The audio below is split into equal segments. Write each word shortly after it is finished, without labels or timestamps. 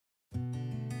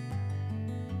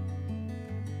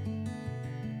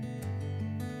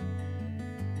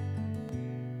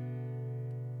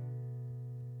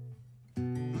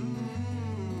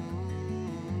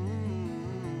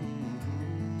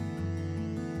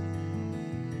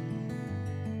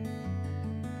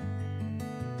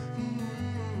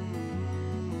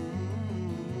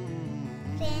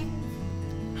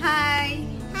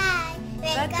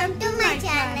Welcome to my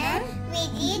channel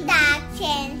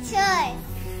Vijayavenu.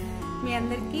 మీ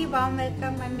అందరికీ warm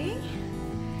welcome అండి.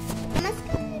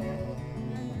 నమస్కారం.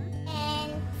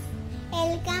 And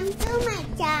welcome to my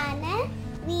channel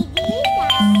Vijayavenu.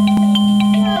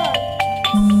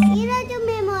 ఈరోజు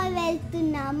మేము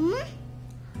వెళ్తున్నాం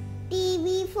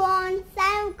టీవీ ఫోన్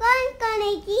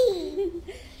కొనుక్కోనికి.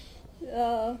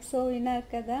 సో విన్నారు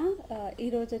కదా,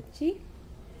 ఈరోజు వచ్చి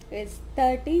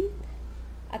 13th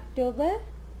అక్టోబర్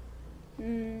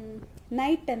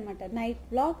నైట్ అనమాట. నైట్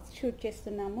వ్లాగ్స్ షూట్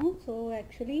చేస్తున్నాము. సో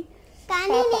యాక్చువల్లీ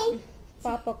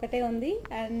పాప ఒక్కటే ఉంది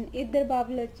అండ్ ఇద్దరు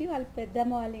బాబులు వచ్చి వాళ్ళ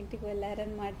పెద్దమ్మ వాళ్ళ ఇంటికి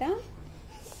వెళ్ళారనమాట.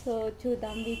 సో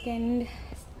చూద్దాం, వీకెండ్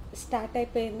స్టార్ట్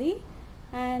అయిపోయింది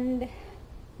అండ్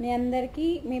మీ అందరికీ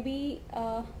మేబీ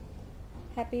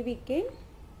హ్యాపీ వీకెండ్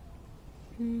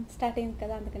స్టార్ట్ అయింది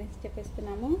కదా, అందుకని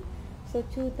చెప్పేస్తున్నాము. సో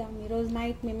చూద్దాం ఈరోజు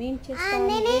నైట్ మేము ఏం చేస్తాము,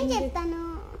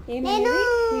 ఏమైనా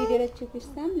వీడియోలో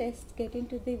చూపిస్తాం. Let's get in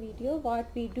to the video what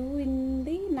we do in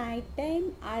the night time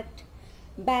at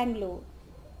Bangalore.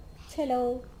 చలో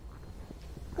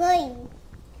Going.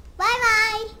 Bye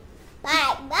bye.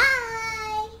 Bye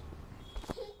bye.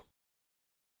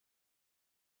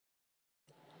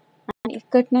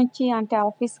 ఇక్కడి నుంచి అంటే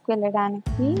ఆఫీస్కి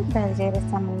వెళ్ళడానికి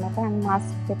బయలుదేరేస్తాం అన్నమాట. అండ్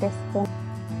మాస్క్ పెట్టేసుకొని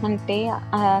అంటే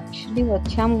యాక్చువల్లీ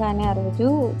వచ్చాము కానీ ఆ రోజు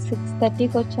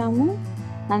 6:30కి వచ్చాము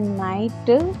అండ్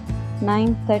నైట్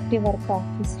 9:30 వరకు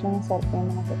ఆఫీస్లోనే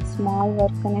సరిపోయింది. నాకు స్మాల్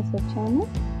వర్క్ అనేసి వచ్చాము,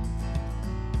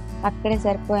 అక్కడే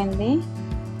సరిపోయింది.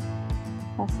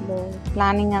 అసలు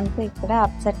ప్లానింగ్ అంతా ఇక్కడ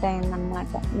అప్సెట్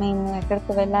అయిందనమాట. మేము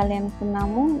ఎక్కడికి వెళ్ళాలి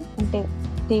అనుకున్నాము అంటే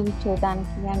టీవీ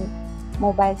చూడడానికి అండ్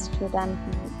మొబైల్స్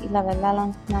చూడడానికి ఇలా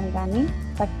వెళ్ళాలనుకున్నాం కానీ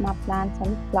బట్ మా ప్లాన్స్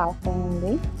అన్ని ఫ్లాప్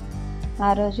అయింది. ఆ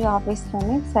రోజు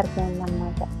ఆఫీస్లోనే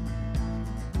సరిపోయిందన్నమాట.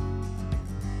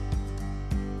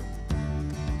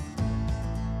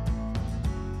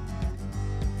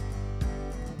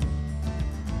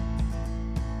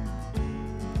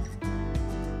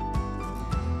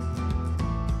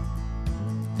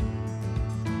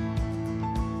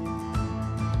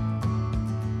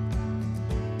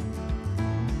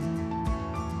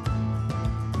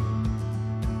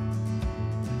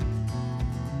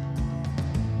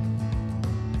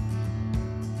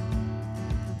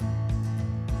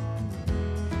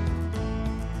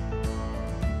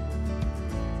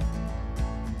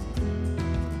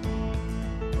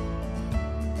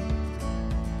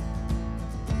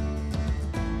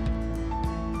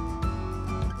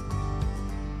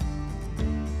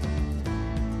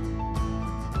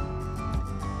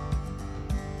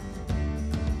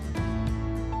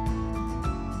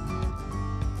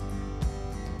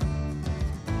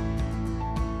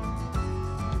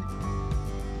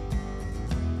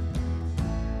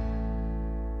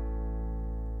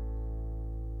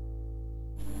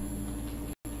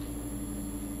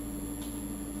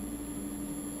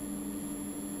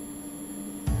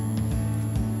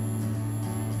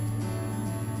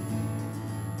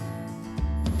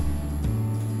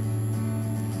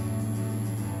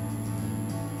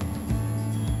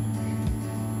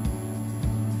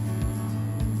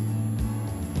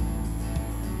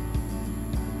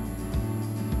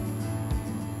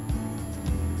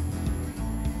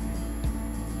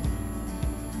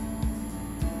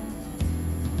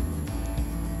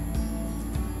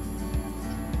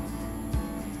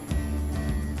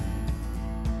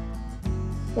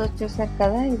 సో చూసారు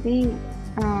కదా, ఇది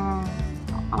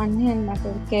అన్నీ అనమాట.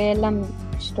 కేఎల్ఎం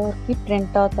స్టోర్కి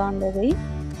ప్రింట్ అవుతా ఉండేది.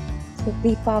 సో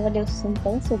దీపావళి వస్తుంది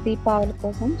కదా, సో దీపావళి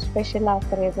కోసం స్పెషల్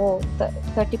ఆఫర్ ఏదో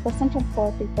 30% అండ్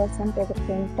 40% ఏదో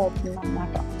ప్రింట్ అవుతుంది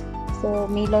అన్నమాట. సో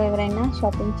మీలో ఎవరైనా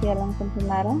షాపింగ్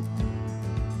చేయాలనుకుంటున్నారా?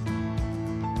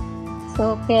 సో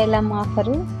కేఎల్ఎం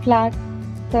ఆఫరు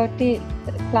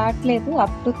ఫ్లాట్ లేదు,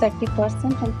 అప్ టు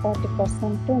 30% అండ్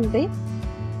 40% ఉంది.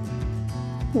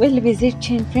 వెళ్ళి విజిట్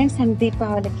చేయండి ఫ్రెండ్స్. అండ్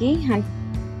దీపావళికి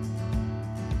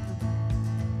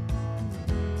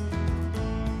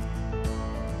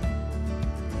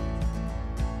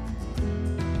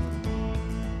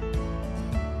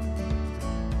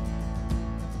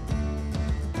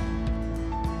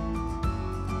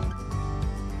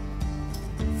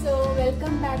సో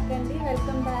వెల్కమ్ బ్యాక్ అండి.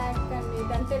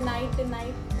 ఇదంటే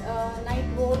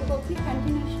నైట్ రోడ్కి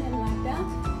కంటిన్యూషన్ అనమాట.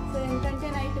 సో ఏంటంటే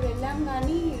నైట్ వెళ్ళాం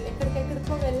కానీ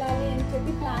ఎక్కడికెక్కడికో వెళ్ళాలి అని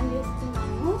చెప్పి ప్లాన్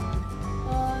చేస్తున్నాము.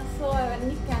 సో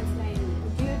అవన్నీ క్యాన్సిల్ అయ్యింది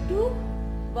డ్యూ టు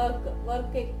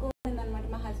వర్క్ ఎక్కువ ఉందన్నమాట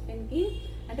మా హస్బెండ్కి.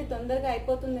 అంటే తొందరగా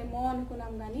అయిపోతుందేమో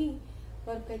అనుకున్నాం కానీ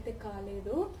వర్క్ అయితే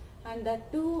కాలేదు. అండ్ దట్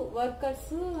టు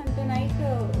వర్కర్స్ అంటే నైట్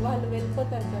వాళ్ళు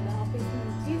వెళ్ళిపోతారు కదా ఆఫీస్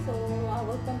నుంచి. సో ఆ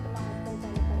వర్క్ అంతా మా హస్బెండ్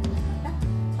పైన పడింది అనమాట.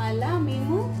 ఆ వల్ల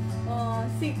మేము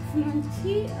 6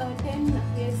 నుంచి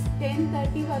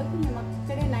 10:30 వరకు మేము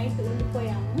అక్కడే నైట్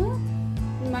ఉండిపోయాము.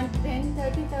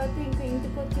 10:30 తర్వాత ఇంకా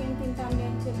ఇంటికి వచ్చి ఏం తింటాము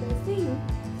అని చెప్పేసి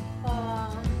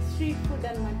స్ట్రీట్ ఫుడ్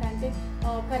అనమాట. అంటే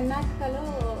కర్ణాటకలో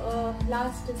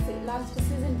last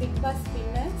season big boss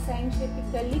winner science Shetty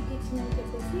గల్లీ కిచెన్ అని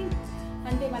చెప్పేసి,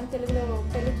 అంటే మన తెలుగులో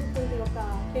పెళ్లి చూపులది ఒక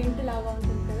టెంట్ లాగా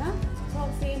ఉంటుంది కదా, సో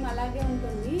సేమ్ అలాగే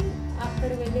ఉంటుంది.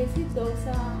 అక్కడ వెళ్ళేసి దోశ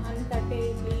అంతటే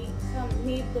ఇడ్లీ,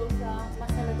 నీరు దోశ,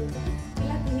 మసాలా దోశ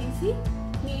ఇలా తినేసి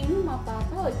నేను మా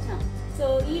పాప వచ్చాం. సో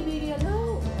ఈ వీడియోలో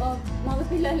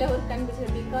మగపిల్లలు ఎవరు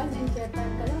కనిపించారు, బికాజ్ నేను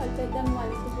చెప్పాను కదా వాళ్ళు పెద్దమ్మ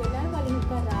వాళ్ళ ఇంటికి వెళ్ళారు, వాళ్ళు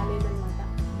ఇంకా రాలేదన్నమాట.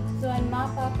 సో అండ్ మా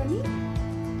పాపని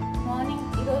మార్నింగ్,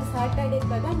 ఈరోజు సాటర్డే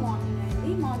కదా, మార్నింగ్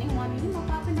అయింది. మార్నింగ్ మా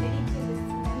పాపని రెడీ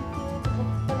చేసేస్తున్నాను,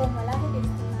 కొత్త బొమ్మలాగా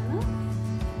చేస్తున్నాను.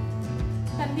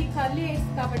 తనది కర్లీ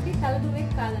హెయిర్స్ కాబట్టి తల దువ్వే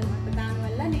కాదనమాట,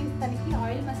 దానివల్ల నేను తనకి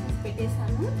ఆయిల్ మసాజ్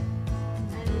పెట్టేశాను.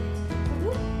 అండ్ ఇప్పుడు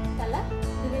తల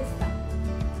దువ్వేస్తాను.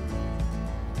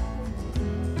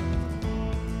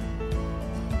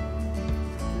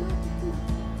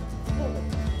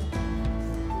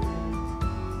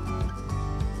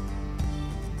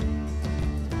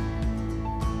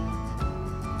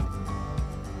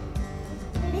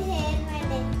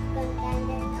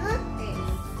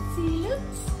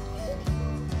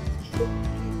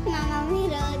 మా మమ్మీ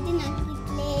రోజు నాకు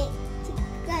ఇట్లే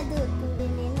చిక్కగా దూరుతుంది,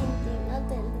 నేను ఇంట్లో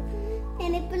తెలుసు.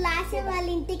 నేను ఇప్పుడు లాస్ట్ వాళ్ళ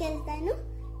ఇంటికి వెళ్తాను.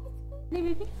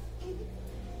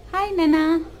 హాయ్ నానా,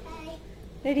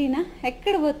 రెడీనా?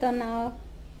 ఎక్కడ పోతున్నావు?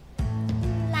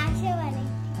 లాస్ట్ వాళ్ళ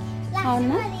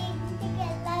అవునా? ఇంటికి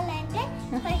వెళ్ళాలంటే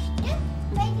ఫస్ట్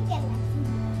బయటికి వెళ్ళాలి.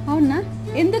 అవునా?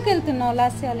 ఎందుకు వెళ్తున్నావు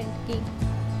లాస్ట్ వాళ్ళ ఇంటికి?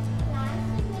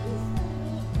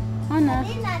 అవునా,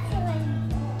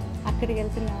 అక్కడికి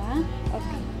వెళ్తున్నావా?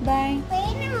 Okay bye.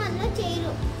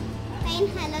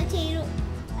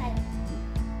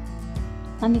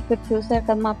 అని ఇక్కడ చూసారు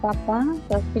కదా మా పాప,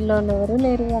 పిల్లలు ఎవరు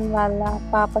లేరు అని వాళ్ళ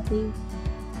పాపకి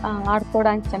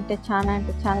ఆడుకోవడానికి అంటే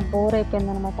చాలా బోర్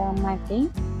అయిపోయింది అనమాట అమ్మాయికి.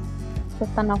 సో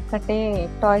తను ఒక్కటే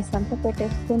టాయ్స్ అంతా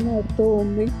పెట్టేసుకుని ఆడుతూ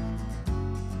ఉంది.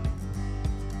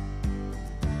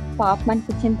 పాప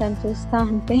అనిపించింది తను చూస్తా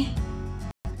ఉంటే.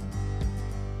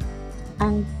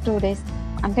 అండ్ 2 days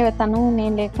అంటే తను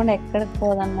నేను లేకుండా ఎక్కడికి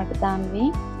పోదన్నమాట, దానివి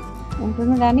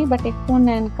ఉంటుంది కానీ బట్ ఎక్కువ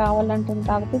నేను కావాలంటుంది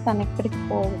కాబట్టి తను ఎక్కడికి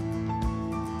పోదు.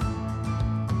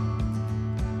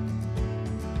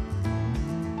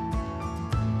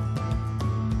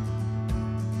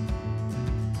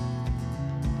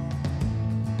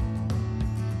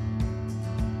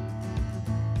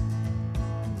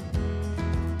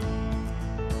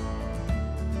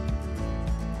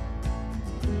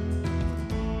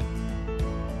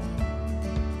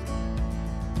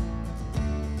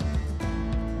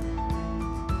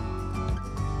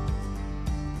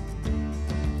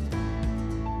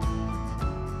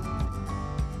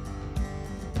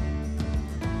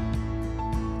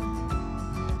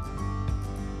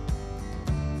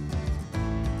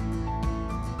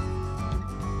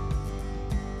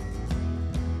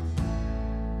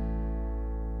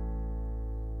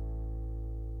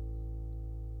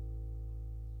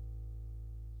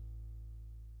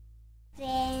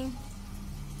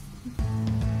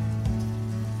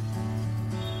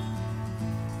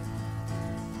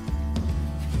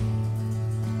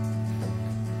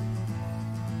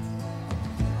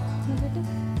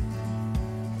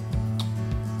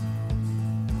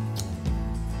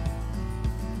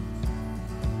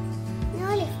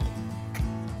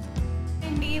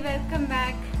 Welcome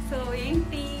back. సో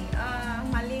ఏంటి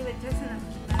మళ్ళీ వచ్చేసాను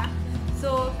అనుకుంటా. సో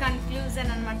కన్క్లూజన్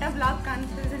అనమాట, బ్లాగ్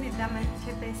కన్క్లూజన్ ఇద్దామని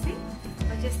చెప్పేసి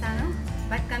వచ్చేస్తాను.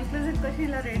 బట్ కన్క్లూజన్ కోసం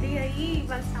ఇలా రెడీ అయ్యి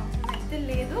ఇవ్వాల్సిన అవసరం అయితే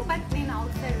లేదు. బట్ నేను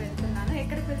అవుట్ సైడ్ వెళ్తున్నాను.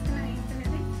 ఎక్కడికి వెళ్తున్నాను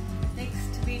ఏంటనేది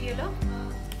నెక్స్ట్ వీడియోలో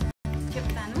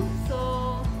చెప్తాను. సో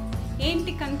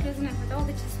ఏంటి కన్క్లూజన్ అనమాట,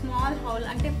 ఒక స్మాల్ హౌల్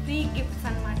అంటే ఫ్రీ గిఫ్ట్స్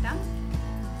అనమాట.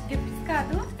 గిఫ్ట్స్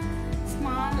కాదు,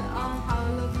 స్మాల్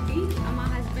హౌల్ ఒకటి మా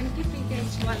హస్బెండ్కి ఫ్రీగా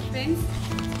ఇచ్చి వాళ్ళ ఫ్రెండ్స్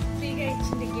ఫ్రీగా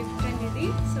ఇచ్చింది గిఫ్ట్ అనేది.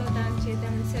 సో దాన్ని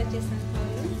చేద్దామని సర్చ్ చేశాను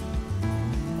హౌల్.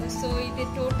 సో ఇది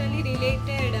totally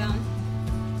related,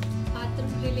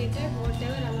 bathroom related what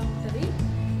ever అలా ఉంటుంది.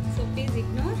 So please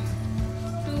ignore.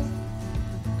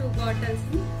 Two bottles.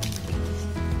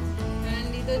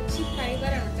 And ఇది వచ్చి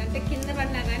ఫైబర్ అనమాట, అంటే కింద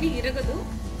పడినా కానీ ఇరగదు.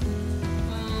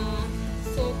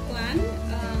 సోప్ అండ్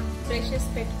బ్రషెస్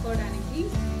పెట్టుకోవడానికి.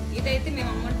 ఇదైతే మేము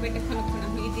అమౌంట్ పెట్టి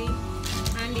కొనుక్కున్నాం ఇది.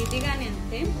 అండ్ ఇది కానీ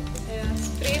అంతే,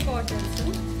 స్ప్రే బాటిల్స్.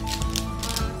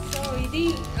 సో ఇది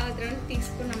రెండు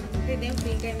తీసుకున్నాం అనమాట, ఇదేం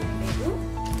ఫ్రీగా ఏమీ లేదు.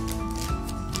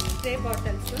 Spray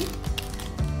bottles.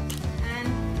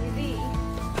 అండ్ ఇది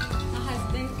మా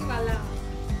హస్బెండ్కి వాళ్ళ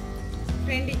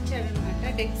ఫ్రెండ్ ఇచ్చారు. ఇచ్చాడనమాట.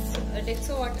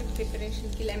 డెక్సో వాటర్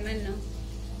ప్రిపరేషన్కి లెమన్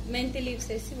మెంతి లీవ్స్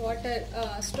వేసి వాటర్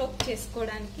స్ట్రోక్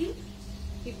చేసుకోవడానికి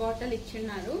ఈ బాటిల్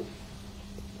ఇచ్చున్నారు.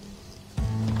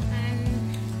 అండ్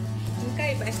ఇంకా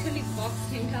యాక్చువల్లీ బాక్స్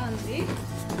నిండా ఉంది.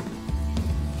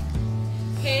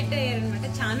 హెయిర్ డ్రైయర్ అనమాట.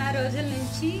 చాలా రోజుల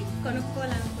నుంచి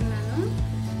కొనుక్కోవాలనుకున్నాను.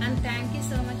 And thank you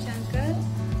so much uncle,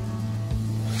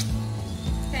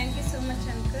 thank you so much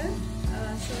uncle.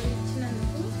 So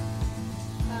ఇచ్చినందుకు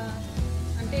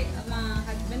అంటే మా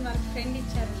హస్బెండ్ వాళ్ళ ఫ్రెండ్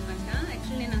ఇచ్చారనమాట.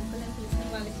 యాక్చువల్లీ నేను అంకుల్ అని పిలిచిన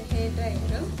వాళ్ళకి హెయిర్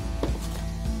డ్రైయర్.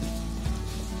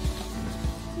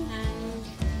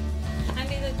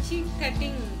 అండ్ ఇది వచ్చి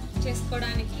కటింగ్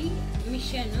చేసుకోవడానికి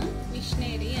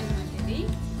మిషనరీ అనమాట. ఇది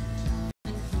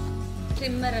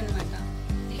ట్రిమ్మర్ అనమాట,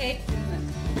 హెయిర్ ట్రిమ్మర్.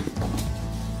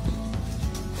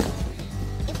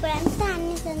 ఇప్పుడంతా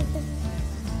అన్ని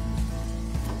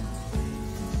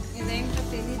ఇదేంటో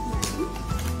తెలియదు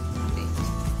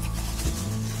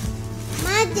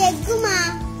మా జగ్గు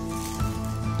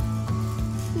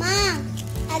మా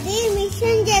అది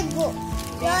మిషన్ జగ్గు.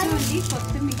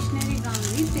 కొత్త మిషనరీగా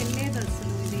ఉంది, తెలియదు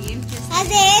అసలు ఇది ఏం చేస్తుంది.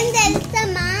 అదేం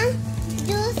తెలుసమ్మా,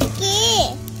 జ్యూస్ కి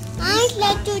ఇట్లా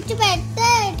చుచ్చు పెడితే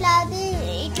ఇట్లా అది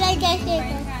ఇట్లా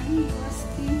చేసేది.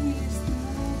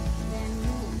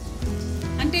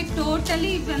 అంటే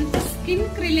టోటలీ ఇవంతా స్కిన్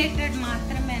రిలేటెడ్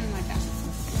మాత్రమే అనమాట.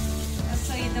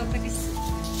 సో ఇది ఒకటి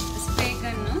స్ప్రే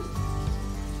గన్ను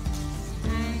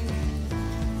అండ్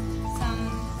సమ్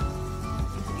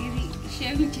ఇది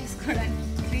షేవింగ్ చేసుకోవడానికి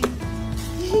క్రీమ్.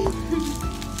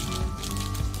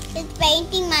 ఇది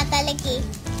పెయింటింగ్ మా తలకి.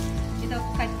 ఇది ఒక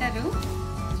కట్టరు.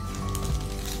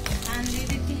 అండ్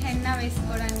ఇది హెన్నా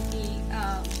వేసుకోవడానికి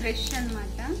బ్రష్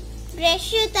అనమాట.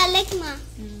 బ్రష్ తలకి మా.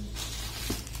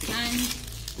 And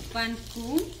 1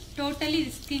 comb. Totally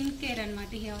skin care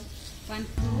అనమాట. Here 1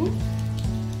 comb.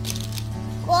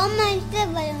 కోమ్ అంటే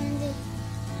బాగుంది.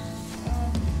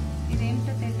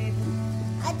 ఇదేంటో తెలియదు.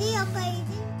 అది ఒక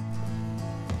ఇది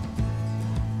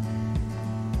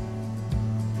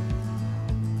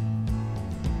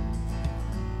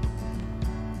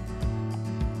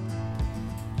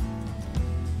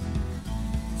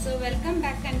సో వెల్కమ్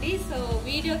బ్యాక్ అండి. సో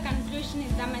వీడియో కన్క్లూషన్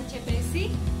ఇద్దామని చెప్పేసి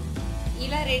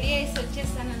ఇలా రెడీ అయ్యేసి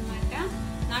వచ్చేసాను అనమాట.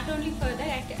 నాట్ ఓన్లీ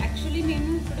ఫర్దర్ యాక్చువల్లీ మేము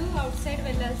ఇప్పుడు అవుట్ సైడ్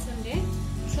వెళ్ళాల్సి ఉండే,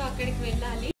 సో అక్కడికి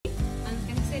వెళ్ళాలి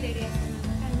అందుకనిసే రెడీ అయ్యాను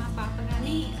అనమాట. అండ్ మా పాప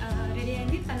కానీ రెడీ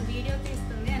అయింది, తను వీడియో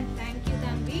తీస్తుంది. And thank you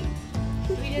ధాన్వి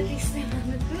video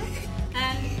తీస్తున్నందుకు.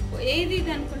 And ఏది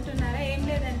ఇది అనుకుంటున్నారా, ఏం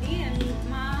లేదండి. అండ్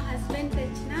మా హస్బెండ్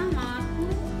తెచ్చిన మాకు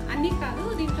అన్నీ కాదు,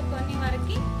 దీంట్లో కొన్ని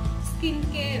వరకు స్కిన్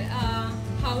కేర్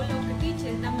హౌల్ ఒకటి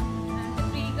చేద్దాం అనుకుంటున్నాను. అంటే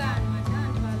ఫ్రీగా అనమాట.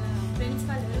 అంటే వాళ్ళ ఫ్రెండ్స్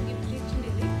వాళ్ళు గిఫ్ట్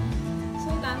ఇచ్చిండేది. సో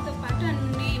దాంతోపాటు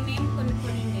మేము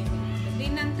కొనుక్కొని ఉండేవి అనమాట.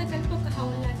 దీన్ని అంతా కలిపి ఒక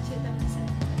హౌల్ లాగా చేద్దామని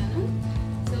అనుకుంటున్నాను.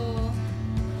 సో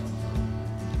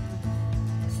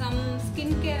సమ్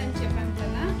స్కిన్ కేర్ అని చెప్పాను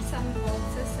కదా, సమ్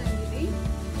బాక్సెస్ అండి ఇది.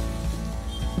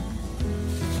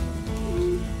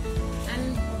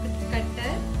 అండ్ ఒకటి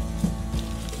కట్టర్,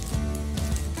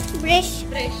 బ్రష్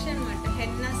అనమాట.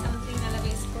 హెన్నా సంథింగ్ అలా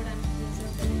వేసుకోవడానికి యూజ్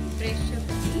అవుతుంది. బ్రష్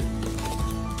ఒకటి,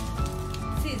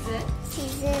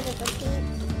 సీజర్ ఒకటి,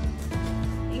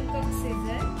 ఇంకొక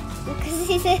సీజర్,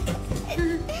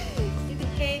 ఇది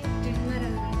హెయిర్ ట్రిమ్మర్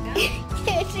అనమాట.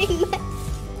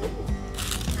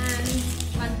 And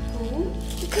 1 comb.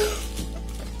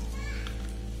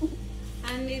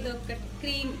 అండ్ ఇది ఒక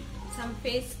క్రీమ్, సమ్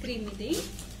ఫేస్ క్రీమ్ ఇది.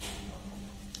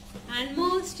 And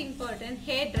most important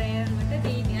hair dryer అనమాట.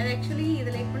 దీని అది యాక్చువల్లీ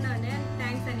ఇది లేకుండా ఉండే.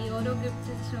 థ్యాంక్స్ అని ఎవరో గిఫ్ట్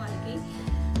ఇచ్చిన వాళ్ళకి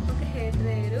ఒక హెయిర్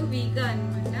డ్రైయర్ వీగా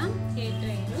అనమాట. హెయిర్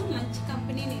డ్రైయర్ మంచి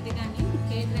కంపెనీని ఇది కానీ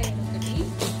హెయిర్ డ్రైయర్ ఒకటి.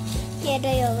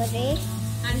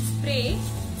 అండ్ స్ప్రే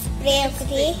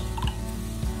ఒకటి,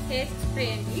 హెయిర్ స్ప్రే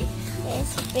అండి.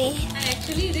 స్ప్రే అండ్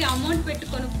యాక్చువల్లీ ఇది అమౌంట్ పెట్టి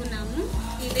కొనుక్కున్నాము,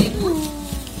 ఇదేమో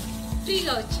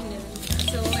ఫ్రీగా వచ్చింది అనమాట.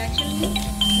 సో యాక్చువల్లీ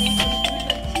నేను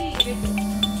కొనుక్కున్నది వచ్చి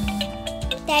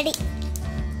డాడీ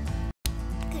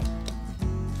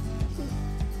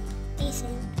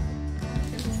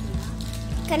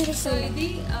సో ఇది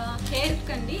హెయిర్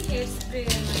కండి, హెయిర్ స్ప్రే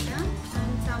అనమాట.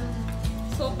 అండ్ సమ్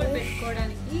సోపులు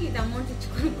పెట్టుకోవడానికి ఇది అమౌంట్ ఇచ్చి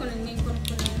కొనుక్కున్నాను, నేను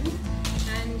కొనుక్కున్నాను.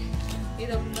 అండ్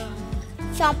ఇది ఒక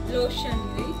లోషన్.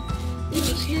 ఇది ఈ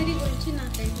మిషనరీ గురించి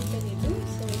నాకైతే తెలియదు.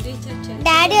 సో రీసెర్చ్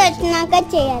డాడీ వచ్చినాక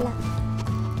చేయాలా.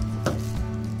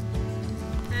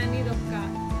 అండ్ ఇది ఒక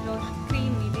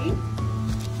క్రీమ్, ఇది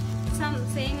సమ్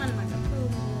సేమ్ అనమాట.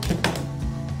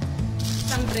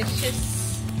 Some brushes.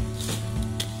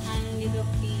 అండ్ ఇది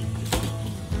ఒకటి.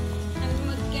 అండ్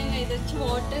ముఖ్యంగా ఇది వచ్చి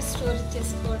వాటర్ స్టోరేజ్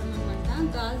చేసుకోవడం అనమాట,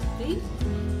 గాజుది.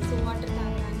 సో వాటర్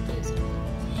తాగడానికి యూస్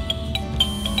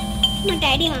మా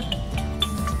డాడీ.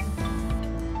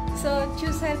 సో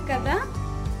చూసారు కదా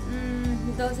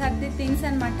దోస్ ఆర్ ది థింగ్స్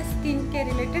అనమాట. స్కిన్ కేర్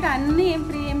రిలేటెడ్ అన్నీ ఏం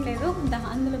ఫ్రీ ఏం లేదు,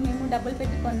 అందులో మేము డబ్బులు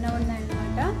పెట్టి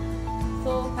ఉన్నాయన్నమాట.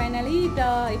 సో ఫైనలీ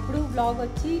ఇప్పుడు వ్లాగ్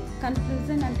వచ్చి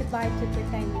కన్క్లూజన్ అంటే బాయ్ చెప్పే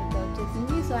టైం అయితే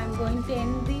వచ్చేసింది. So I'm going to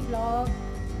end the vlog,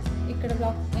 ఇక్కడ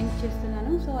వ్లాగ్ ఎండ్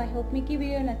చేస్తున్నాను. సో ఐ హోప్ మీకు ఈ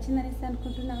వీడియో నచ్చిందనేసి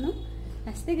అనుకుంటున్నాను.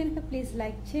 నచ్చితే కనుక ప్లీజ్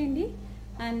లైక్ చేయండి.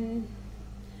 అండ్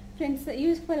ఫ్రెండ్స్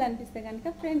యూస్ఫుల్ అనిపిస్తే కనుక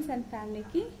ఫ్రెండ్స్ అండ్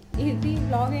ఫ్యామిలీకి ఇది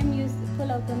వ్లాగ్ ఏం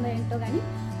యూస్ఫుల్ అవుతుందో ఏంటో కానీ.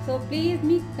 సో ప్లీజ్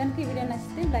మీకు కనుక ఈ వీడియో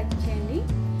నచ్చితే లైక్ చేయండి.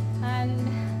 అండ్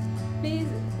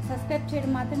ప్లీజ్ సబ్స్క్రైబ్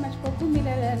చేయడం మాత్రం మర్చిపోకు. మీరు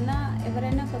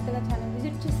ఎవరైనా కొత్తగా ఛానల్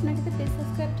విజిట్ చేసినట్టయితే ప్లీజ్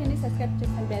సబ్స్క్రైబ్ చేయండి. సబ్స్క్రైబ్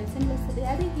చేసిన బెల్ సింబల్ వస్తుంది,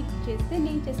 అది హిట్ చేస్తే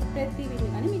నేను చేసే ప్రతి వీడియో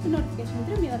కానీ మీకు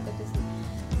నోటిఫికేషన్ మీ వరకు వచ్చేస్తుంది.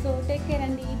 సో టేక్ కేర్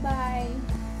అండి, బాయ్.